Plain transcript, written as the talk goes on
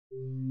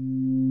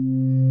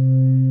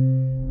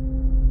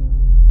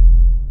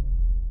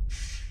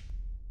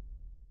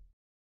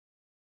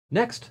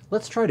Next,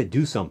 let's try to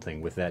do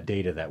something with that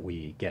data that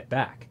we get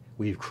back.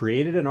 We've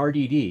created an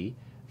RDD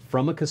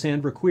from a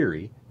Cassandra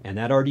query, and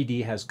that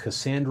RDD has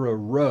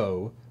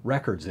CassandraRow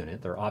records in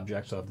it. They're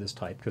objects of this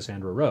type,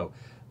 CassandraRow.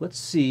 Let's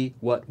see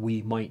what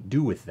we might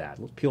do with that.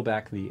 Let's peel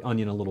back the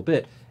onion a little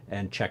bit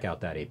and check out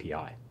that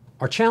API.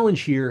 Our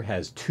challenge here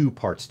has two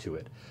parts to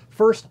it.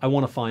 First, I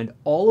want to find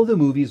all of the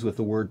movies with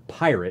the word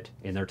pirate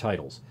in their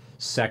titles.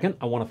 Second,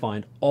 I want to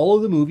find all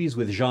of the movies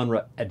with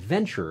genre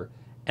adventure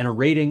and a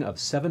rating of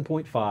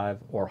 7.5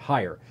 or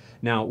higher.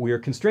 Now, we are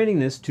constraining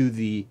this to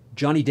the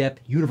Johnny Depp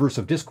universe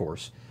of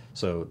discourse,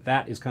 so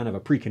that is kind of a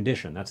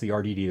precondition. That's the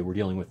RDD that we're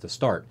dealing with to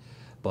start.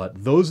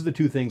 But those are the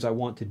two things I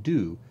want to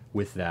do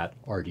with that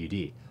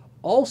RDD.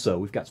 Also,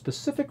 we've got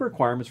specific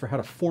requirements for how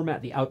to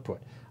format the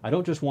output. I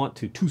don't just want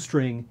to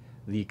two-string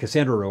the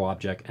CassandraRow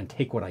object and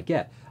take what I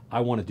get. I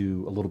want to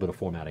do a little bit of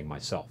formatting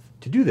myself.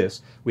 To do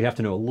this, we have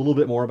to know a little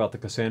bit more about the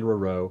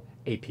CassandraRow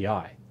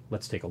API.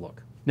 Let's take a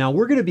look. Now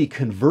we're going to be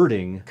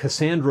converting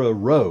Cassandra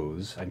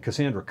rows and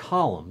Cassandra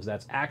columns,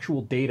 that's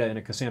actual data in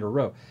a Cassandra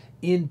row,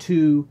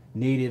 into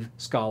native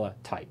Scala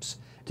types.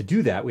 To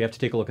do that, we have to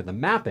take a look at the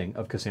mapping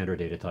of Cassandra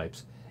data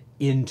types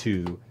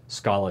into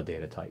Scala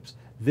data types.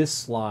 This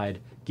slide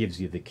gives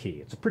you the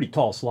key. It's a pretty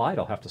tall slide.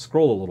 I'll have to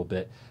scroll a little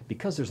bit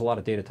because there's a lot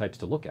of data types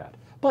to look at.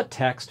 But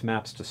text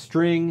maps to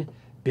string,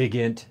 big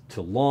int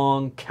to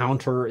long,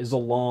 counter is a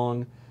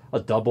long, a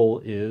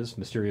double is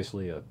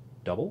mysteriously a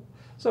double.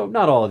 So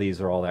not all of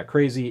these are all that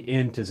crazy.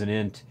 Int is an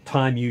int.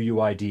 Time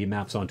UUID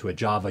maps onto a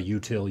Java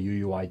util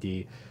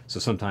UUID. So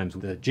sometimes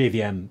the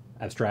JVM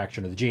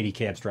abstraction or the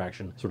JDK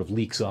abstraction sort of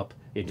leaks up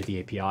into the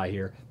API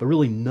here. But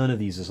really none of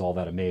these is all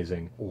that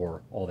amazing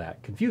or all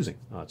that confusing.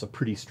 It's a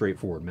pretty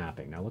straightforward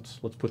mapping. Now let's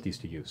put these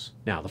to use.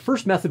 Now the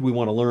first method we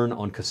want to learn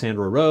on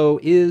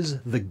CassandraRow is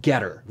the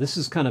getter. This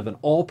is kind of an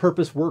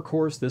all-purpose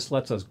workhorse. This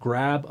lets us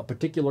grab a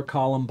particular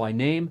column by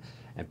name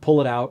and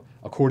pull it out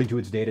according to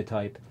its data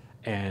type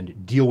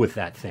and deal with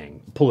that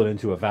thing. Pull it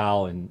into a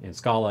val in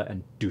Scala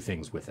and do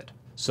things with it.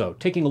 So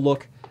taking a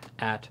look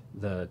at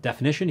the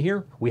definition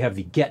here, we have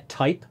the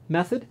getType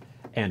method,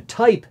 and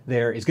type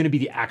there is going to be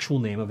the actual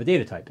name of a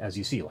data type, as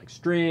you see, like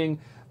string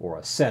or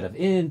a set of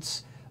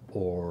ints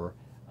or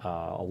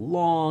a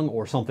long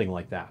or something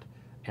like that.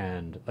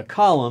 And the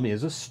column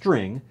is a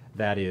string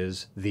that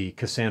is the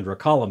Cassandra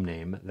column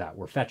name that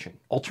we're fetching.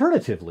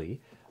 Alternatively,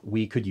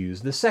 we could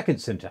use the second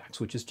syntax,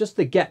 which is just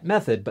the get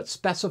method, but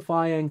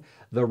specifying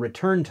the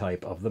return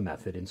type of the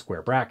method in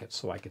square brackets.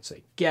 So I could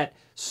say get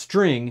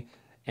string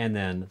and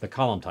then the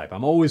column type.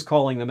 I'm always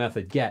calling the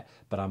method get,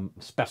 but I'm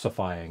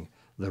specifying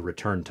the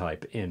return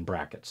type in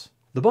brackets.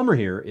 The bummer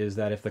here is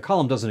that if the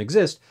column doesn't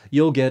exist,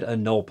 you'll get a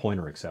null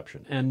pointer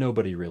exception, and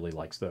nobody really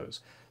likes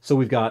those. So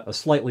we've got a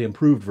slightly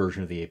improved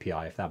version of the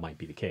API if that might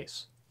be the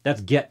case.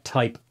 That's get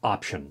type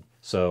option.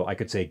 So I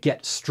could say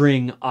get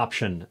string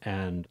option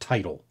and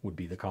title would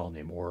be the column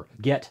name, or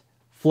get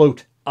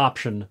float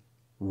option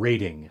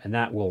rating, and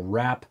that will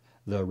wrap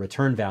the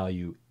return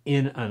value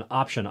in an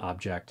option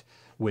object,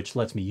 which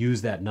lets me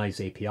use that nice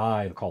API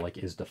and call like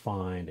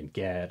isDefined and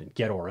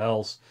get or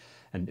else,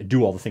 and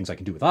do all the things I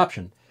can do with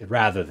option,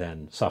 rather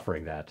than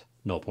suffering that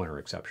null pointer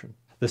exception.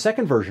 The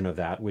second version of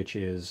that, which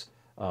is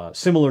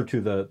similar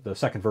to the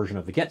second version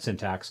of the get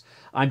syntax,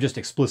 I'm just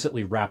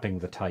explicitly wrapping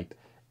the type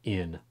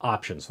in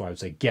option. So I would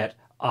say get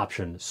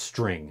option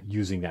string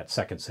using that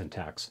second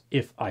syntax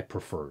if I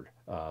preferred.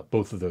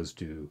 Both of those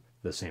do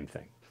the same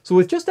thing. So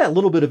with just that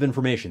little bit of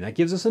information, that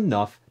gives us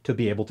enough to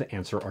be able to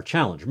answer our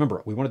challenge.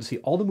 Remember, we wanted to see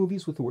all the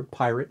movies with the word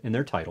pirate in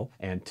their title.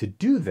 And to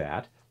do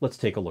that, let's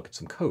take a look at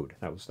some code.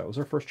 That was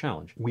our first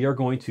challenge. We are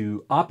going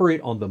to operate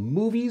on the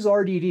movies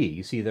RDD.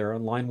 You see there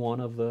on line 1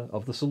 of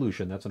the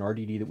solution. That's an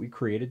RDD that we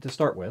created to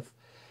start with.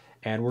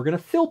 And we're going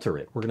to filter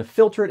it. We're going to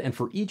filter it, and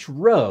for each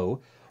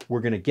row,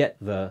 we're going to get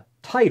the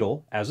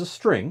title as a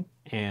string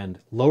and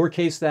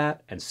lowercase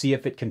that and see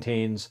if it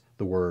contains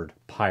the word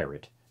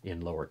pirate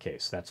in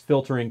lowercase. That's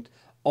filtering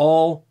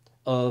all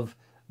of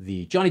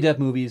the Johnny Depp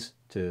movies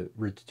to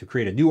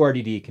create a new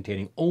RDD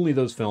containing only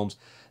those films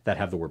that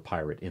have the word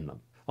pirate in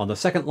them. On the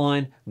second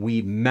line,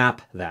 we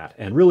map that,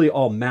 and really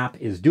all map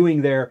is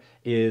doing there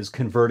is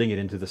converting it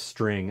into the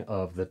string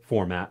of the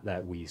format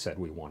that we said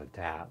we wanted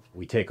to have.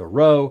 We take a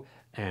row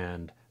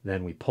and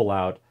then we pull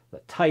out the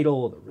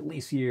title, the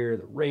release year,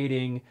 the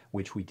rating,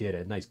 which we did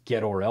a nice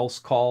get or else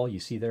call, you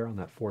see there on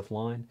that fourth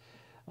line,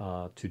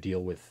 to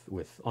deal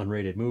with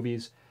unrated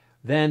movies.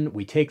 Then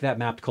we take that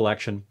mapped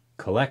collection,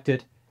 collect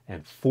it,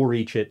 and for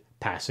each it,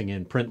 passing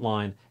in print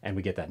line, and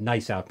we get that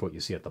nice output you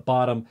see at the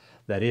bottom.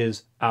 That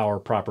is our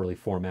properly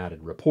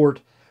formatted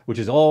report, which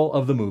is all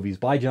of the movies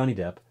by Johnny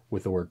Depp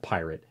with the word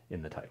pirate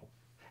in the title.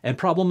 And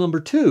problem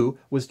number 2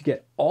 was to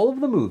get all of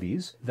the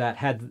movies that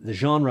had the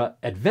genre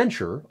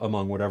adventure,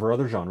 among whatever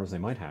other genres they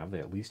might have. They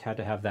at least had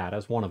to have that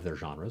as one of their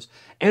genres,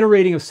 and a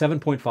rating of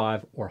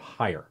 7.5 or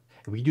higher.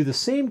 And we do the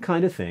same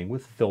kind of thing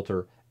with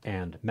filter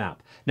and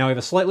map. Now we have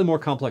a slightly more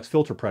complex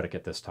filter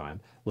predicate this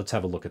time. Let's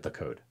have a look at the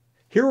code.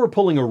 Here we're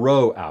pulling a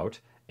row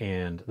out,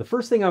 and the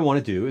first thing I want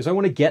to do is I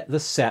want to get the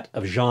set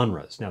of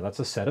genres. Now that's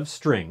a set of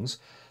strings,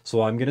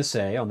 so I'm going to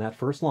say on that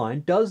first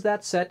line, does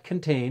that set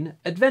contain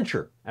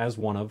adventure as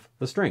one of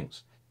the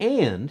strings?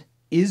 And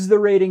is the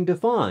rating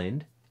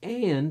defined?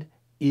 And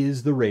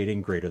is the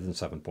rating greater than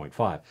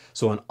 7.5?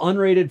 So an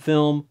unrated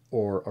film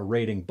or a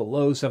rating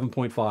below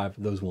 7.5,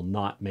 those will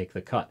not make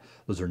the cut.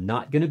 Those are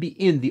not going to be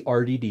in the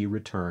RDD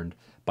returned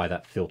by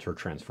that filter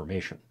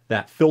transformation.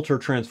 That filter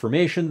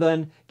transformation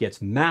then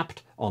gets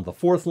mapped on the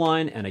fourth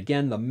line, and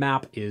again, the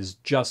map is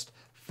just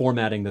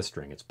formatting the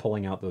string. It's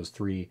pulling out those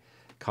three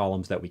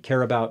columns that we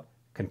care about,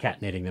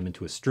 concatenating them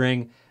into a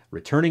string,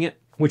 returning it,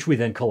 which we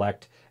then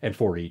collect and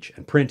for each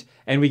and print,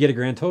 and we get a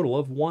grand total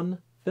of one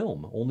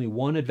film, only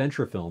one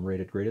adventure film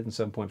rated greater than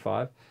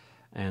 7.5,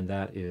 and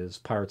that is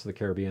Pirates of the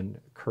Caribbean,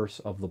 Curse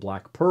of the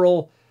Black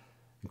Pearl,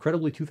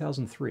 incredibly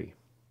 2003.